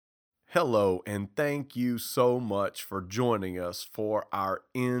Hello, and thank you so much for joining us for our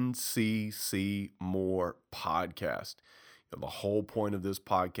NCC More podcast. The whole point of this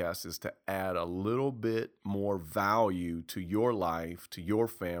podcast is to add a little bit more value to your life, to your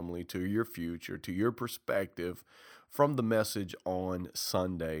family, to your future, to your perspective from the message on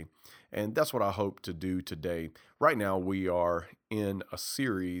Sunday. And that's what I hope to do today. Right now, we are in a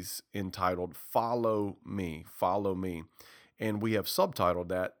series entitled Follow Me, Follow Me. And we have subtitled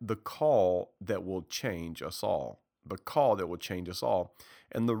that The Call That Will Change Us All. The Call That Will Change Us All.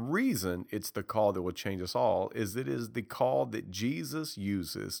 And the reason it's the call that will change us all is it is the call that Jesus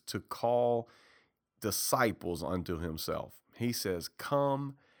uses to call disciples unto himself. He says,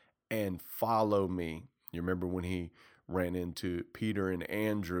 "Come and follow me." You remember when he ran into Peter and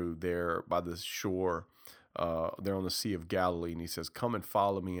Andrew there by the shore, there on the Sea of Galilee, and he says, "Come and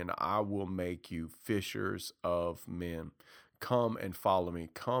follow me, and I will make you fishers of men." Come and follow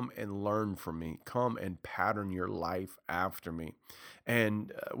me. Come and learn from me. Come and pattern your life after me.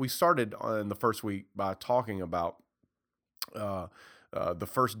 And we started in the first week by talking about uh, the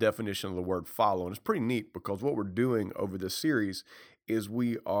first definition of the word follow. And it's pretty neat because what we're doing over this series is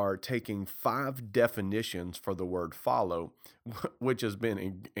we are taking five definitions for the word follow, which has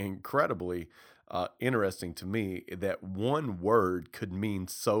been incredibly interesting to me that one word could mean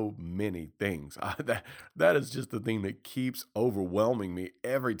so many things. That is just the thing that keeps overwhelming me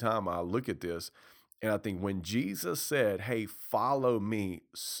every time I look at this. And I think when Jesus said, "Hey, follow me,"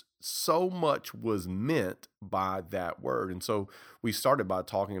 so much was meant by that word. And so we started by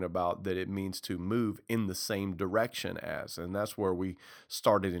talking about that it means to move in the same direction as. And that's where we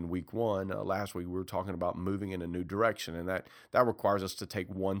started in week one. Last week, we were talking about moving in a new direction. And that requires us to take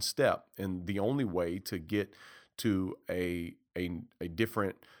one step. And the only way to get to a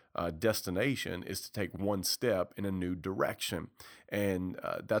different destination is to take one step in a new direction. And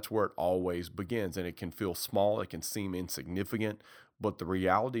that's where it always begins. And it can feel small, it can seem insignificant, but the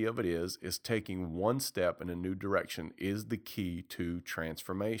reality of it is taking one step in a new direction is the key to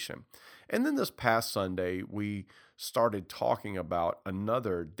transformation. And then this past Sunday, we started talking about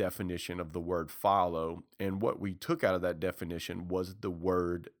another definition of the word follow. And what we took out of that definition was the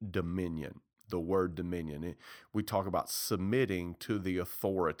word dominion. The word dominion. We talk about submitting to the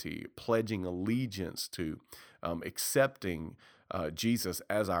authority, pledging allegiance to, accepting Jesus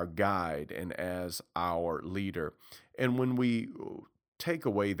as our guide and as our leader. And when we take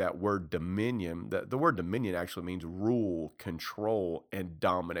away that word dominion, the word dominion actually means rule, control, and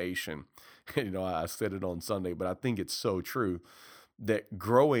domination. I said it on Sunday, but I think it's so true that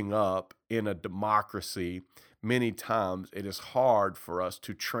growing up in a democracy, many times it is hard for us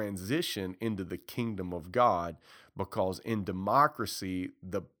to transition into the kingdom of God because in democracy,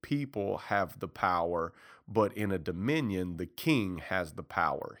 the people have the power, but in a dominion, the king has the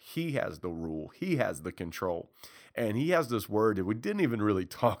power. He has the rule, he has the control. And he has this word that we didn't even really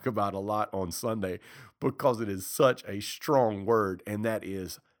talk about a lot on Sunday because it is such a strong word, and that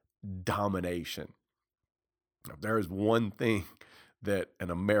is domination. If there is one thing that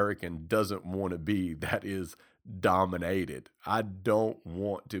an American doesn't want to be, that is dominated. I don't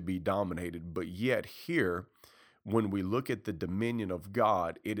want to be dominated, but yet here, when we look at the dominion of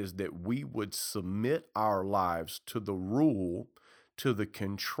God, it is that we would submit our lives to the rule, to the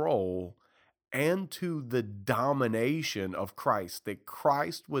control, and to the domination of Christ, that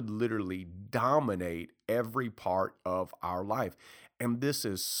Christ would literally dominate every part of our life. And this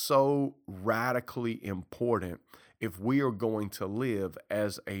is so radically important if we are going to live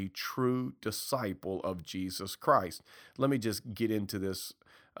as a true disciple of Jesus Christ. Let me just get into this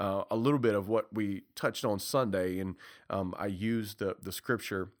a little bit of what we touched on Sunday. And I used the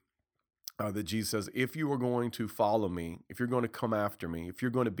scripture that Jesus says, if you are going to follow me, if you're going to come after me, if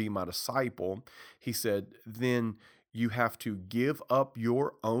you're going to be my disciple, he said, then you have to give up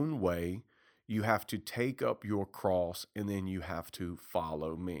your own way, you have to take up your cross, and then you have to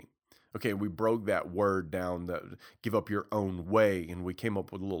follow me. Okay, we broke that word down, that give up your own way, and we came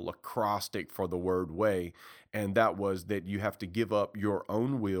up with a little acrostic for the word way, and that was that you have to give up your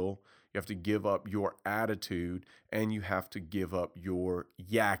own will, you have to give up your attitude, and you have to give up your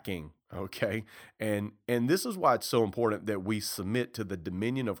yakking. Okay. And this is why it's so important that we submit to the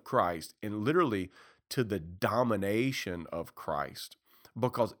dominion of Christ and literally to the domination of Christ.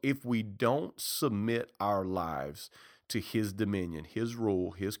 Because if we don't submit our lives to his dominion, his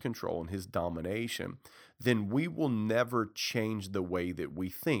rule, his control, and his domination, then we will never change the way that we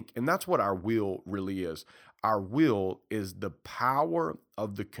think. And that's what our will really is. Our will is the power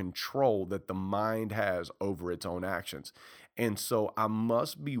of the control that the mind has over its own actions. And so I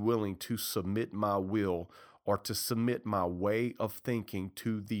must be willing to submit my will or to submit my way of thinking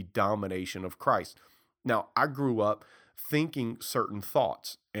to the domination of Christ. Now, I grew up thinking certain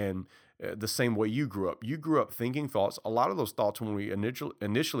thoughts, and the same way you grew up. You grew up thinking thoughts. A lot of those thoughts, when we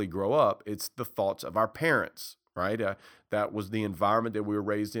initially grow up, it's the thoughts of our parents, right? That was the environment that we were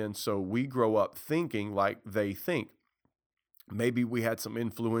raised in. So we grow up thinking like they think. Maybe we had some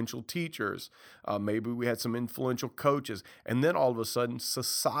influential teachers. Maybe we had some influential coaches. And then all of a sudden,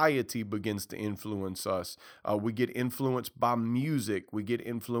 society begins to influence us. We get influenced by music. We get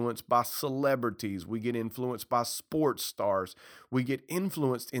influenced by celebrities. We get influenced by sports stars. We get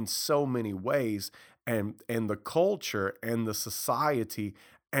influenced in so many ways. And the culture and the society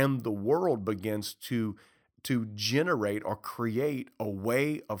and the world begins to generate or create a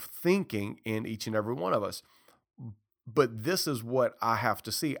way of thinking in each and every one of us. But this is what I have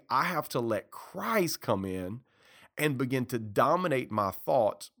to see. I have to let Christ come in and begin to dominate my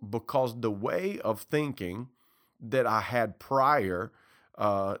thoughts, because the way of thinking that I had prior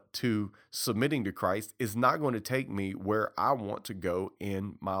to submitting to Christ is not going to take me where I want to go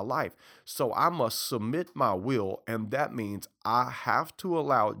in my life. So I must submit my will, and that means I have to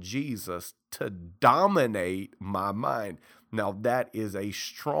allow Jesus to dominate my mind. Now, that is a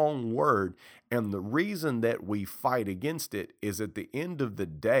strong word. And the reason that we fight against it is, at the end of the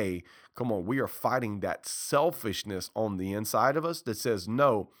day, come on, we are fighting that selfishness on the inside of us that says,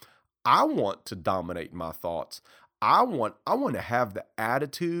 no, I want to dominate my thoughts. I want to have the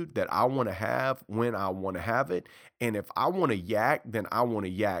attitude that I want to have when I want to have it. And if I want to yak, then I want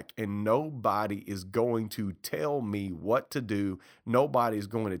to yak. And nobody is going to tell me what to do. Nobody's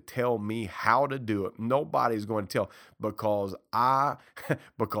going to tell me how to do it. Nobody's going to tell, because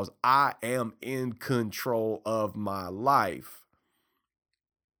because I am in control of my life.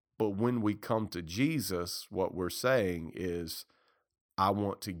 But when we come to Jesus, what we're saying is, I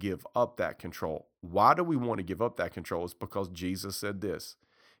want to give up that control. Why do we want to give up that control? It's because Jesus said this.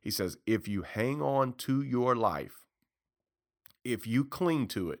 He says, if you hang on to your life, if you cling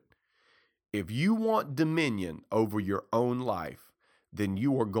to it, if you want dominion over your own life, then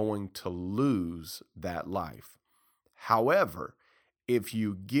you are going to lose that life. However, if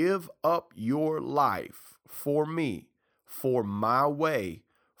you give up your life for me, for my way,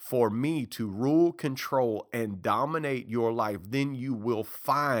 for me to rule, control, and dominate your life, then you will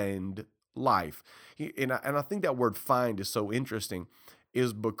find life. And I think that word find is so interesting,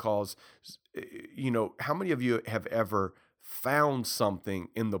 is because, how many of you have ever found something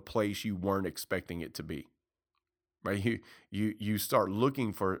in the place you weren't expecting it to be? Right? You start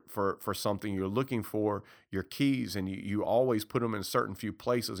looking for something. You're looking for your keys, and you always put them in a certain few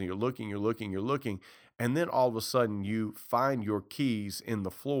places, and you're looking. And then all of a sudden you find your keys in the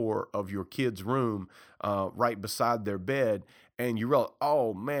floor of your kid's room, right beside their bed. And you realize,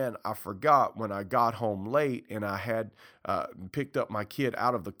 oh man, I forgot when I got home late and I had picked up my kid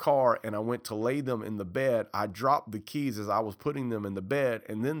out of the car and I went to lay them in the bed. I dropped the keys as I was putting them in the bed,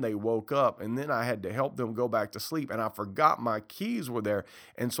 and then they woke up, and then I had to help them go back to sleep, and I forgot my keys were there.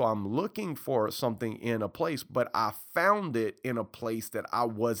 And so I'm looking for something in a place, but I found it in a place that I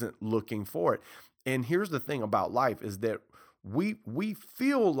wasn't looking for it. And here's the thing about life, is that we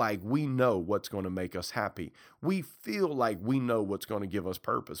feel like we know what's going to make us happy. We feel like we know what's going to give us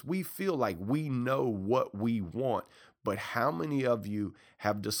purpose. We feel like we know what we want. But how many of you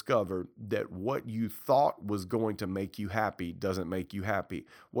have discovered that what you thought was going to make you happy doesn't make you happy?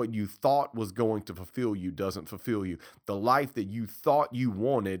 What you thought was going to fulfill you doesn't fulfill you. The life that you thought you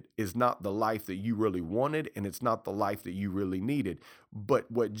wanted is not the life that you really wanted, and it's not the life that you really needed.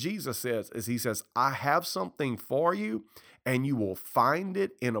 But what Jesus says is, he says, I have something for you, and you will find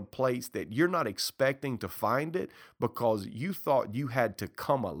it in a place that you're not expecting to find it, because you thought you had to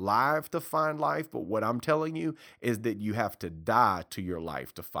come alive to find life. But what I'm telling you is that you have to die to your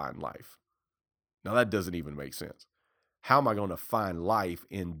life to find life. Now, that doesn't even make sense. How am I going to find life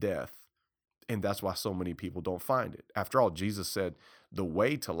in death? And that's why so many people don't find it. After all, Jesus said the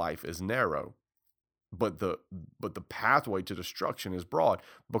way to life is narrow, but the pathway to destruction is broad,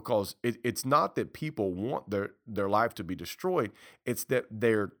 because it's not that people want their life to be destroyed. It's that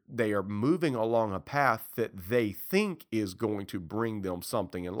they are moving along a path that they think is going to bring them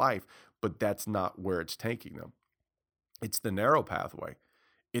something in life, but that's not where it's taking them. It's the narrow pathway.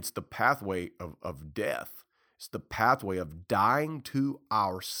 It's the pathway of death. It's the pathway of dying to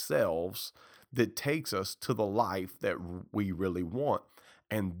ourselves that takes us to the life that we really want.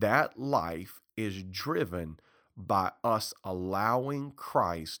 And that life is driven by us allowing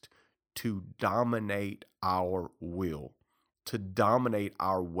Christ to dominate our will, to dominate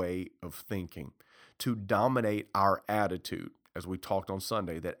our way of thinking, to dominate our attitude. as we talked on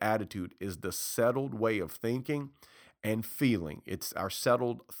Sunday, that attitude is the settled way of thinking and feeling. It's our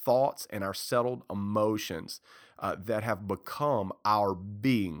settled thoughts and our settled emotions that have become our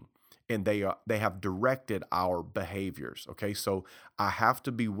being, and they have directed our behaviors. Okay, so I have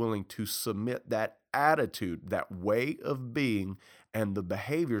to be willing to submit that attitude, that way of being, and the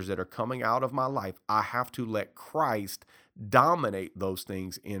behaviors that are coming out of my life. I have to let Christ dominate those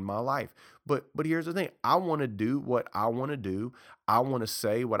things in my life. But here's the thing. I want to do what I want to do. I want to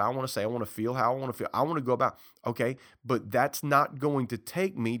say what I want to say. I want to feel how I want to feel. I want to go about, okay, but that's not going to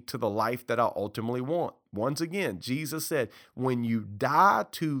take me to the life that I ultimately want. Once again, Jesus said, when you die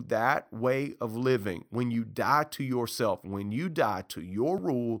to that way of living, when you die to yourself, when you die to your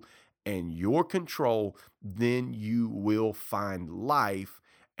rule and your control, then you will find life.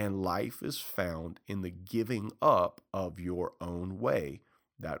 And life is found in the giving up of your own way,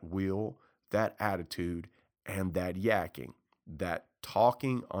 that will, that attitude, and that yakking, that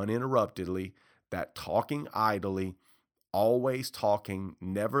talking uninterruptedly, that talking idly, always talking,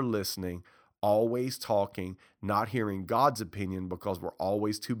 never listening, always talking, not hearing God's opinion because we're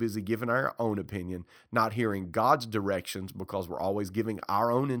always too busy giving our own opinion, not hearing God's directions because we're always giving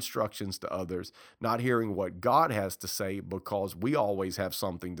our own instructions to others, not hearing what God has to say because we always have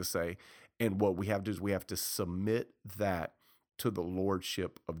something to say. And what we have to do is we have to submit that to the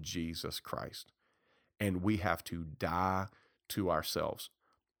lordship of Jesus Christ. And we have to die to ourselves.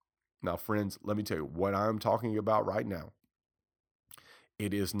 Now, friends, let me tell you what I'm talking about right now.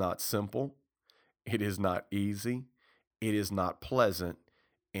 It is not simple. It is not easy. It is not pleasant.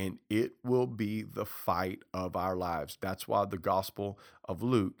 And it will be the fight of our lives. That's why the Gospel of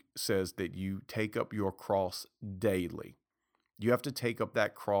Luke says that you take up your cross daily. You have to take up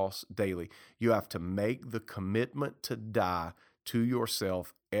that cross daily. You have to make the commitment to die to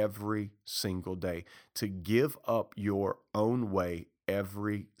yourself every single day, to give up your own way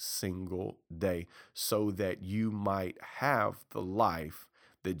every single day so that you might have the life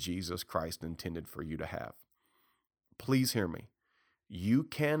that Jesus Christ intended for you to have. Please hear me. You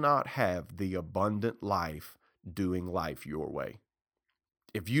cannot have the abundant life doing life your way.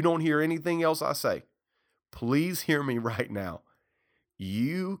 If you don't hear anything else I say, please hear me right now.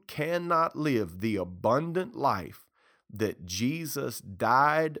 You cannot live the abundant life that Jesus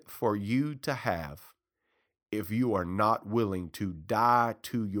died for you to have if you are not willing to die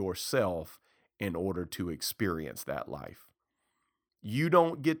to yourself in order to experience that life. You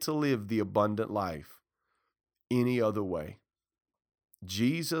don't get to live the abundant life any other way.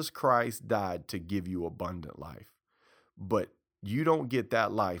 Jesus Christ died to give you abundant life, but you don't get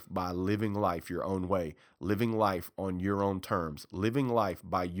that life by living life your own way, living life on your own terms, living life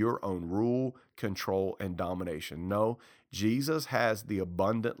by your own rule, control, and domination. No, Jesus has the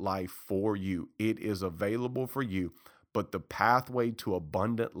abundant life for you. It is available for you, but the pathway to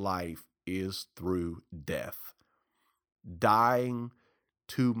abundant life is through death. Dying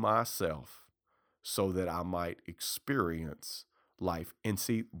to myself so that I might experience life. And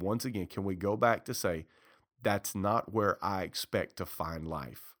see, once again, can we go back to say, that's not where I expect to find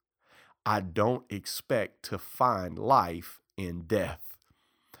life. I don't expect to find life in death.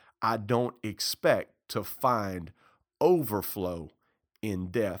 I don't expect to find overflow in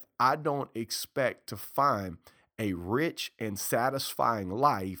death. I don't expect to find a rich and satisfying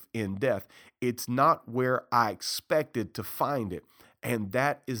life in death. It's not where I expected to find it. And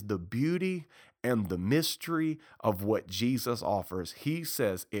that is the beauty and the mystery of what Jesus offers. He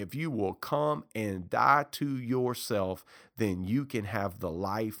says, if you will come and die to yourself, then you can have the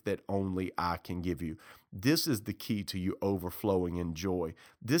life that only I can give you. This is the key to you overflowing in joy.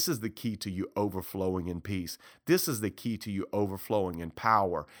 This is the key to you overflowing in peace. This is the key to you overflowing in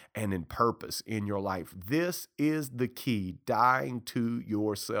power and in purpose in your life. This is the key, dying to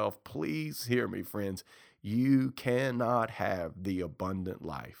yourself. Please hear me, friends. You cannot have the abundant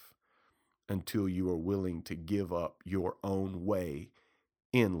life until you are willing to give up your own way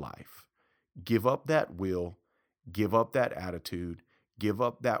in life. Give up that will, give up that attitude, give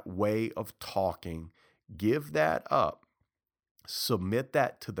up that way of talking, give that up, submit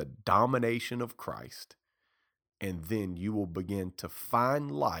that to the domination of Christ, and then you will begin to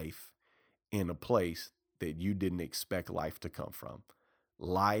find life in a place that you didn't expect life to come from.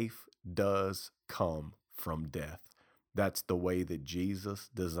 Life does come from death. That's the way that Jesus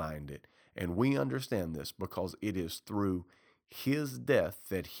designed it. And we understand this because it is through his death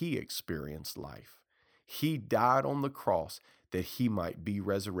that he experienced life. He died on the cross that he might be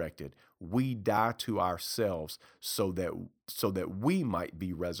resurrected. We die to ourselves so that we might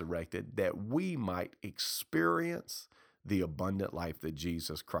be resurrected, that we might experience the abundant life that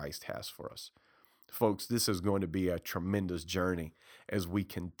Jesus Christ has for us. Folks, this is going to be a tremendous journey as we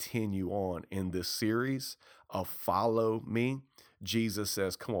continue on in this series of Follow Me. Jesus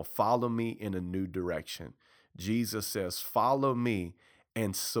says, come on, follow me in a new direction. Jesus says, follow me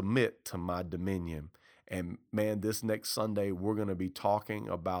and submit to my dominion. And man, this next Sunday, we're going to be talking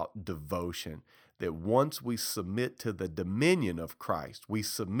about devotion. That once we submit to the dominion of Christ, we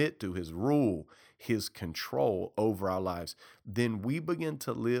submit to his rule, his control over our lives, then we begin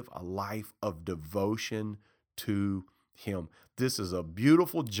to live a life of devotion to him. This is a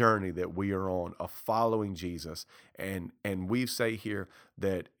beautiful journey that we are on of following Jesus. And we say here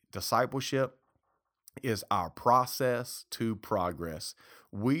that discipleship is our process to progress.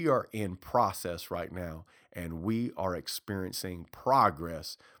 We are in process right now, and we are experiencing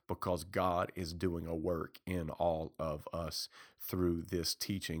progress because God is doing a work in all of us through this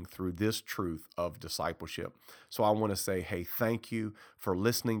teaching, through this truth of discipleship. So I want to say, hey, thank you for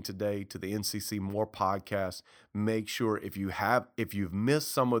listening today to the NCC More podcast. Make sure if you've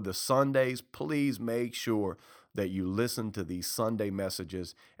missed some of the Sundays, please make sure that you listen to these Sunday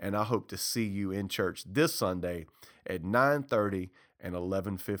messages, and I hope to see you in church this Sunday at 9:30 and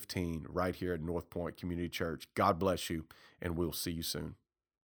 11:15 right here at North Point Community Church. God bless you, and we'll see you soon.